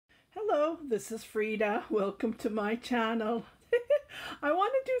Hello, this is Frida. Welcome to my channel. I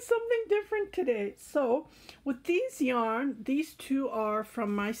want to do something different today. So with these yarn, these two are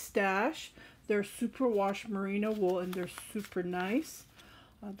from my stash. They're superwash merino wool and they're super nice.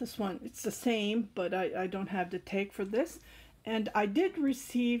 This one, it's the same, but I don't have the tag for this. And I did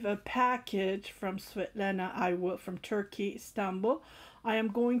receive a package from Svetlana from Turkey, Istanbul. I am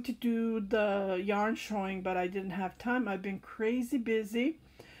going to do the yarn showing, but I didn't have time. I've been crazy busy.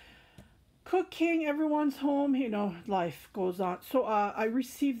 Cooking, everyone's home, you know, life goes on. So I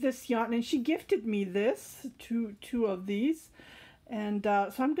received this yarn and she gifted me this, two of these. And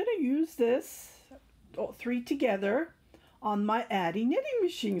so I'm going to use this, three together, on my Addi knitting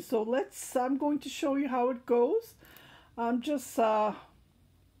machine. So I'm going to show you how it goes. I'm just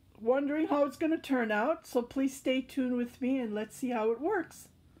wondering how it's going to turn out. So please stay tuned with me and let's see how it works.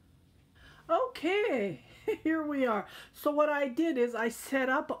 Okay, here we are. So what I did is I set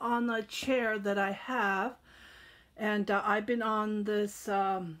up on a chair that I have, and I've been on this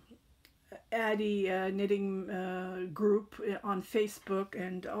Addi knitting group on Facebook,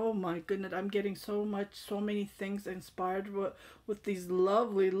 and oh my goodness, I'm getting so many things inspired with these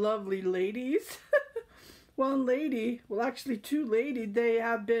lovely ladies. One lady, well actually two ladies, they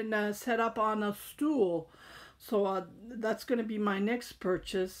have been set up on a stool. So that's going to be my next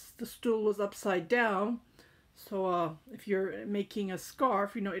purchase. The stool was upside down. So if you're making a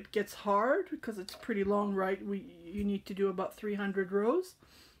scarf, you know, it gets hard because it's pretty long, right? You need to do about 300 rows.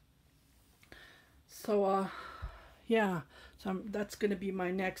 So yeah, so that's going to be my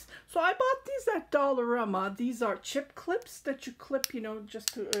next. So I bought these at Dollarama. These are chip clips that you clip, you know,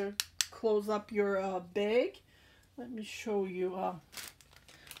 just to close up your bag. Let me show you.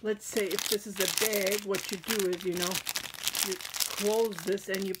 Let's say if this is a bag, what you do is, you know, you close this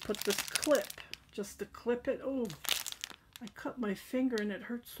and you put this clip, just to clip it. Oh, I cut my finger and it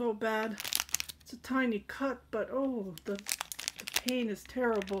hurts so bad. It's a tiny cut, but oh, the pain is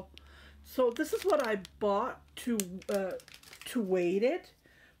terrible. So this is what I bought to weight it.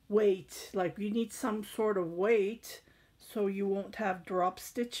 Weight, like you need some sort of weight so you won't have drop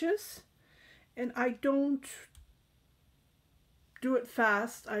stitches. And I don't do it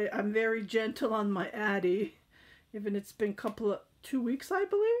fast. I'm very gentle on my Addi, even it's been 2 weeks, I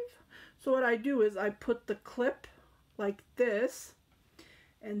believe. So what I do is I put the clip like this,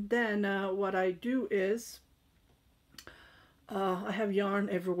 and then what I do is I have yarn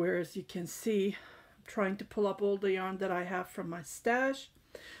everywhere, as you can see. I'm trying to pull up all the yarn that I have from my stash.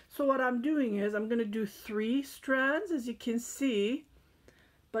 So what I'm doing is I'm going to do 3 strands, as you can see,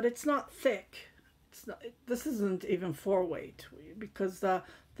 but it's not thick. This isn't even 4-weight because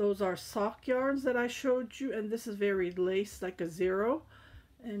those are sock yarns that I showed you, and this is very laced, like a 0,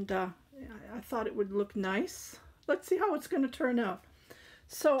 and I thought it would look nice. Let's see how it's going to turn out.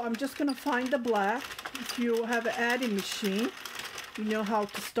 So I'm just going to find the black. If you have an Addi machine, you know how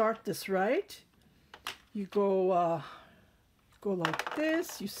to start this, right? You go like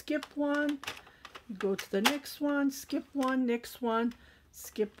this, you skip one, you go to the next one, skip one, next one,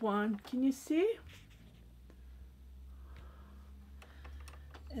 skip one. Can you see?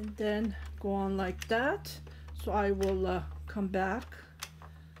 And then go on like that. So I will come back.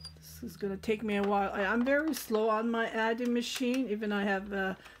 This is going to take me a while. I'm very slow on my Addi machine. Even I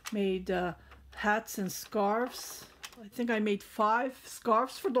have made hats and scarves. I think I made 5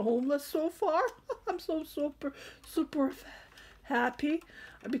 scarves for the homeless so far. I'm so super happy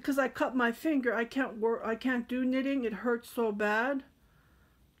because I cut my finger. I can't do knitting. It hurts so bad.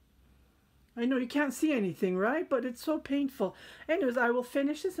 I know you can't see anything, right? But it's so painful. Anyways, I will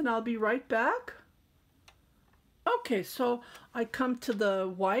finish this and I'll be right back. Okay, so I come to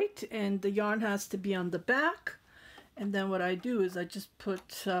the white and the yarn has to be on the back. And then what I do is I just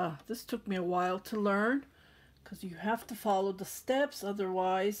put, this took me a while to learn because you have to follow the steps.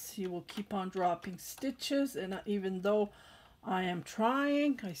 Otherwise, you will keep on dropping stitches. And even though I am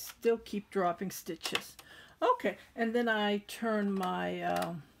trying, I still keep dropping stitches. Okay, and then I turn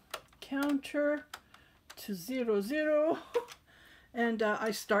my counter to 0 and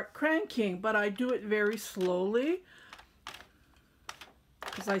I start cranking, but I do it very slowly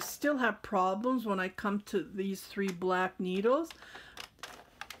because I still have problems when I come to these 3 black needles.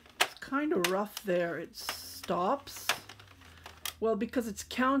 It's kind of rough there. It stops, well, because it's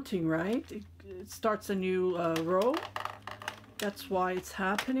counting, right? It starts a new row. That's why it's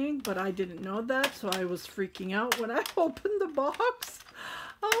happening, but I didn't know that, so I was freaking out when I opened the box.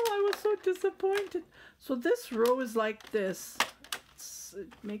 Oh, I was so disappointed. So this row is like this. It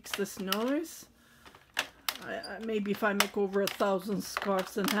makes this noise. Maybe if I make over 1,000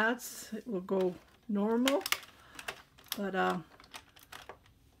 scarves and hats, it will go normal. But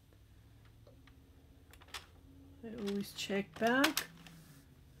I always check back.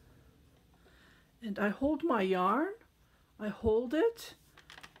 And I hold my yarn. I hold it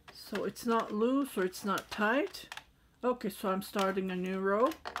so it's not loose or it's not tight. Okay, so I'm starting a new row.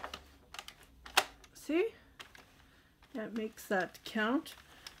 See? That makes that count.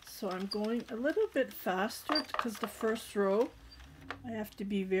 So I'm going a little bit faster because the first row I have to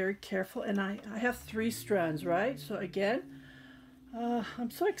be very careful, and I have 3 strands, right? So again,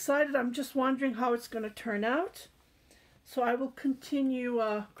 I'm so excited. I'm just wondering how it's going to turn out. So I will continue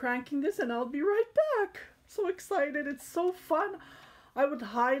cranking this and I'll be right back. So excited. It's so fun. I would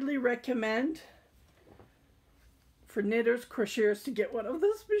highly recommend for knitters, crocheters to get one of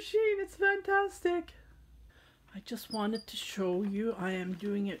this machine. It's fantastic. I just wanted to show you I am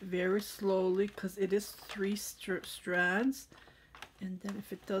doing it very slowly because it is 3 strands, and then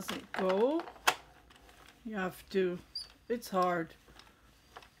if it doesn't go, you have to, it's hard.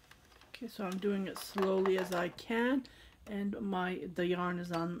 Okay, so I'm doing it slowly as I can, and the yarn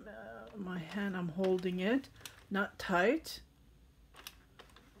is on my hand. I'm holding it, not tight,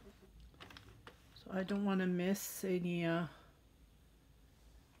 so I don't want to miss any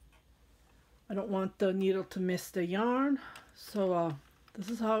I don't want the needle to miss the yarn. So this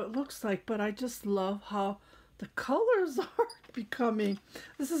is how it looks like, but I just love how the colors are becoming.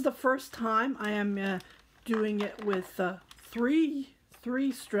 This is the first time I am doing it with three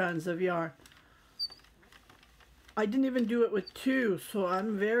strands of yarn. I didn't even do it with 2, so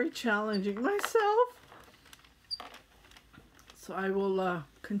I'm very challenging myself. So I will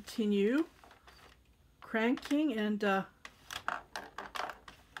continue cranking, and I'll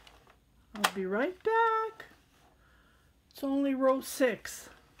be right back. It's only row 6.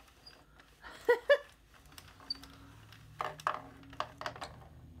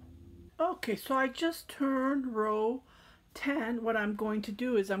 Okay, so I just turned row 10. What I'm going to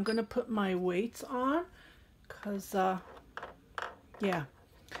do is I'm going to put my weights on, because yeah.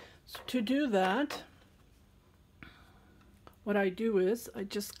 So to do that, what I do is I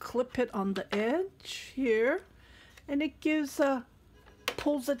just clip it on the edge here, and it gives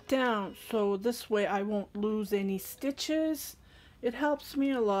pulls it down, so this way I won't lose any stitches. It helps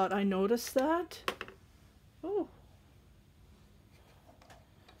me a lot. I noticed that. Oh,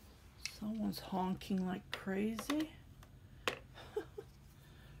 someone's honking like crazy.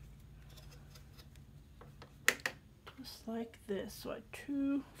 Just like this. So I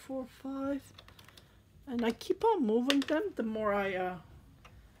 2, 4, 5, and I keep on moving them the more I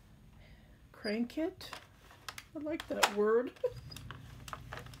crank it. I like that word.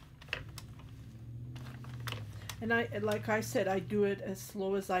 And like I said, I do it as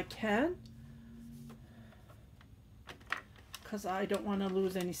slow as I can because I don't want to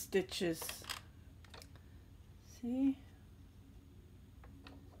lose any stitches. See?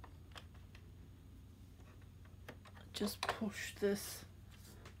 Just push this.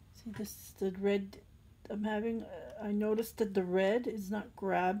 See, this is the red I'm having. I noticed that the red is not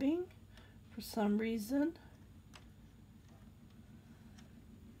grabbing for some reason.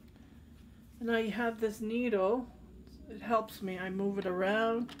 And I have this needle, it helps me. I move it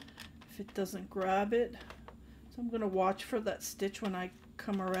around if it doesn't grab it. So I'm going to watch for that stitch when I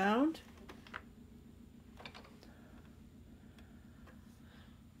come around.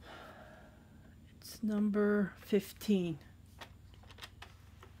 It's number 15.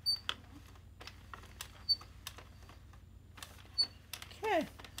 Okay,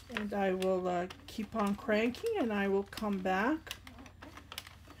 and I will keep on cranking, and I will come back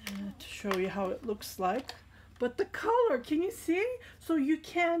to show you how it looks like. But the color, can you see? So you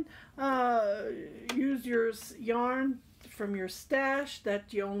can use your yarn from your stash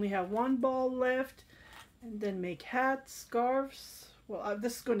that you only have 1 ball left, and then make hats, scarves. Well,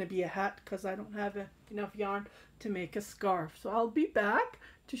 this is going to be a hat because I don't have enough yarn to make a scarf. So I'll be back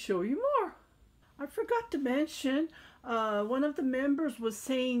to show you more. I forgot to mention, one of the members was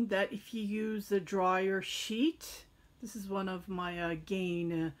saying that if you use a dryer sheet, this is one of my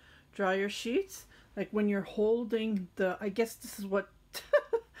Gain dryer sheets, like when you're holding the, I guess this is what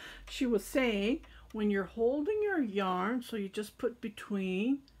she was saying, when you're holding your yarn, so you just put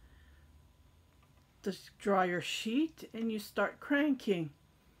between the dryer sheet and you start cranking.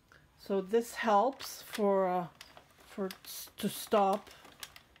 So this helps to stop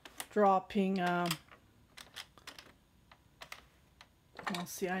dropping. Well,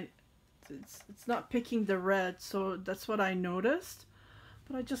 see, it's not picking the red, so that's what I noticed.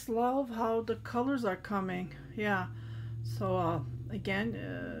 But I just love how the colors are coming. Yeah. So again,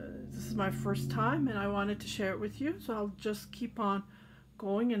 this is my first time, and I wanted to share it with you. So I'll just keep on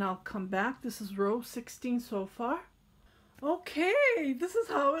going, and I'll come back. This is row 16 so far. Okay, this is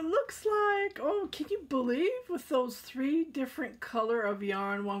how it looks like. Oh, can you believe with those three different color of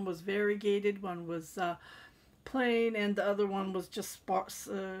yarn? One was variegated, one was plain, and the other one was just sparse.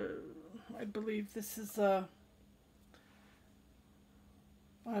 I believe this is I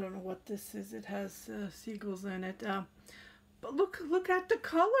don't know what this is. It has seagulls in it. But look at the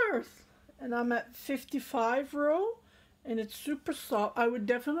colors. And I'm at 55 row, and it's super soft. I would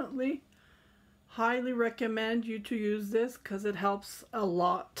definitely highly recommend you to use this because it helps a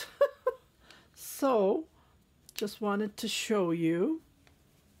lot. So, just wanted to show you.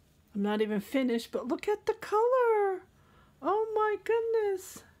 I'm not even finished, but look at the color. Oh my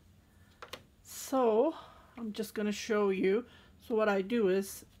goodness. So, I'm just going to show you. So what I do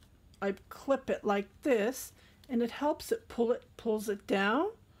is I clip it like this, and it helps it pulls it down.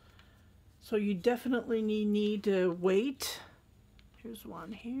 So you definitely need to weight. Here's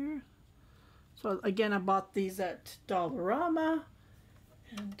one here. So again, I bought these at Dollarama,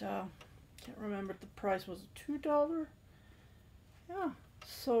 and can't remember the price. Was it $2? Yeah.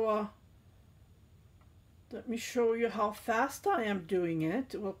 So let me show you how fast I am doing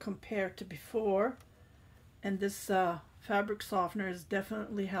it. It will compare to before, and this fabric softener is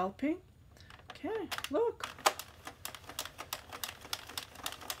definitely helping. Okay, look.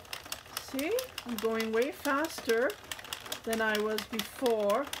 See, I'm going way faster than I was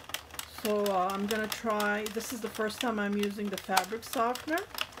before. So I'm gonna try, this is the first time I'm using the fabric softener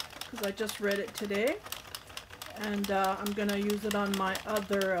because I just read it today, and I'm gonna use it on my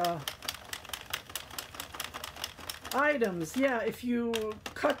other items. Yeah, if you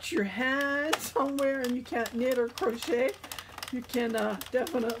cut your hand somewhere and you can't knit or crochet, you can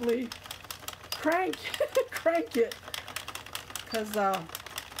definitely crank it, because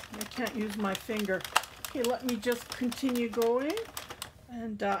I can't use my finger. Okay, let me just continue going,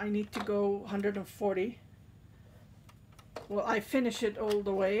 and I need to go 140. Well, I finish it all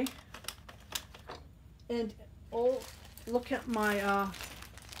the way, and oh, look at my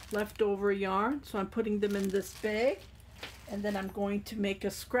leftover yarn. So I'm putting them in this bag, and then I'm going to make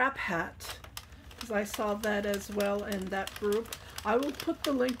a scrap hat, because I saw that as well in that group. I will put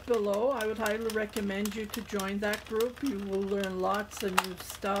the link below. I would highly recommend you to join that group. You will learn lots of new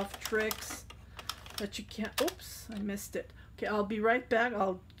stuff, tricks that you can't. Oops, I missed it. Okay, I'll be right back.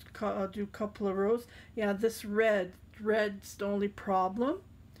 I'll do a couple of rows. Yeah, this red's the only problem,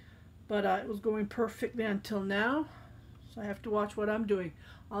 but it was going perfectly until now, so I have to watch what I'm doing.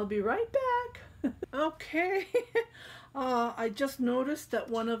 I'll be right back. Okay. I just noticed that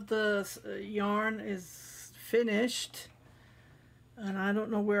one of the yarn is finished, and I don't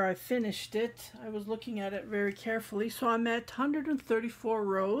know where I finished it. I was looking at it very carefully. So I'm at 134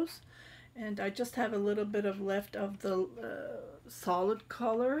 rows, and I just have a little bit of left of the solid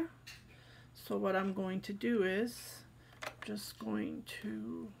color. So what I'm going to do is just going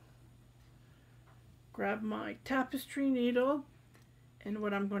to grab my tapestry needle, and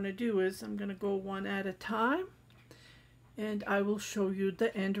what I'm going to do is I'm going to go one at a time, and I will show you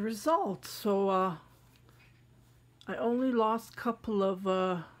the end result. So I only lost a couple of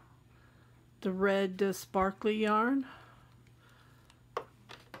the red sparkly yarn.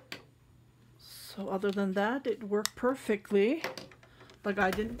 So other than that, it worked perfectly. Like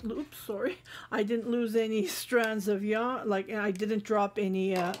I didn't lose any strands of yarn. Like I didn't drop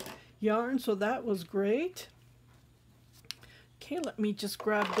any yarn, so that was great. Okay, let me just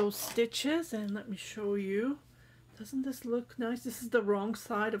grab those stitches and let me show you. Doesn't this look nice? This is the wrong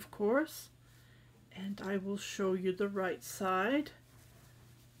side, of course. And I will show you the right side.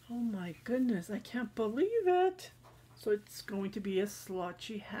 Oh my goodness, I can't believe it. So it's going to be a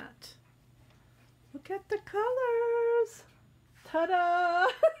slotchy hat. Look at the colors. Ta-da!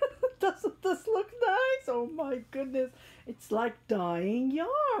 Doesn't this look nice? Oh my goodness. It's like dyeing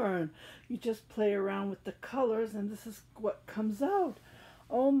yarn. You just play around with the colors, and this is what comes out.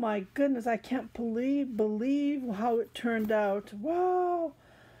 Oh my goodness, I can't believe how it turned out. Wow.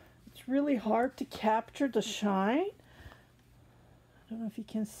 It's really hard to capture the shine. I don't know if you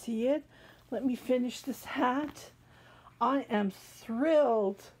can see it. Let me finish this hat. I am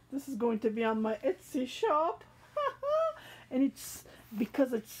thrilled. This is going to be on my Etsy shop. And it's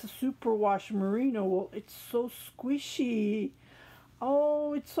because it's a superwash merino wool. It's so squishy.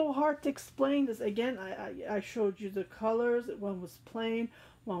 Oh, it's so hard to explain this. Again, I showed you the colors. One was plain,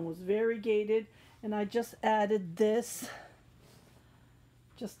 one was variegated, and I just added this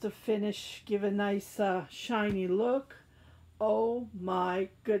just to finish, give a nice shiny look. Oh my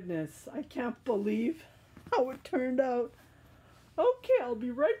goodness, I can't believe how it turned out. Okay, I'll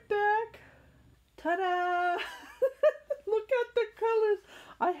be right back. Ta-da! Look at the colors.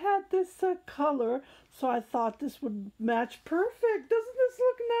 I had this color, so I thought this would match perfect. Doesn't this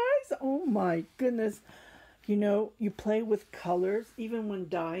look nice? Oh my goodness. You know, you play with colors even when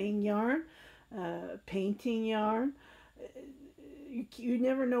dyeing yarn, painting yarn. You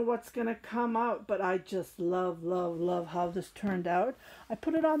never know what's going to come out, but I just love, love, love how this turned out. I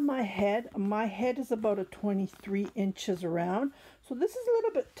put it on my head. My head is about a 23 inches around, so this is a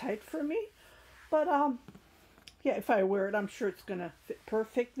little bit tight for me. But, yeah, if I wear it, I'm sure it's going to fit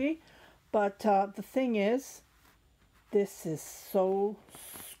perfectly. But the thing is, this is so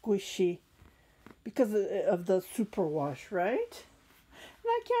squishy because of the superwash, right? And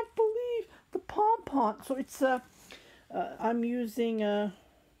I can't believe the pom-pom. So it's I'm using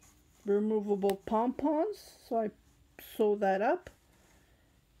removable pom-poms, so I sew that up,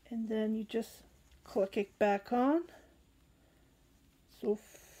 and then you just click it back on. So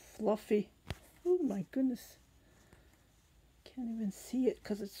fluffy. Oh my goodness. Can't even see it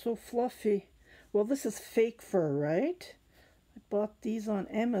because it's so fluffy. Well, this is fake fur, right? I bought these on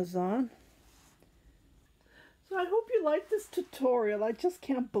Amazon. So I hope you liked this tutorial. I just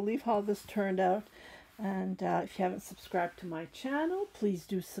can't believe how this turned out. And if you haven't subscribed to my channel, please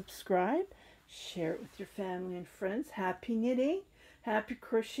do subscribe. Share it with your family and friends. Happy knitting, happy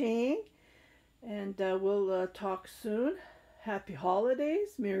crocheting, and we'll talk soon. Happy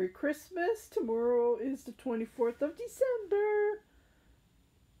holidays, Merry Christmas. Tomorrow is the 24th of December.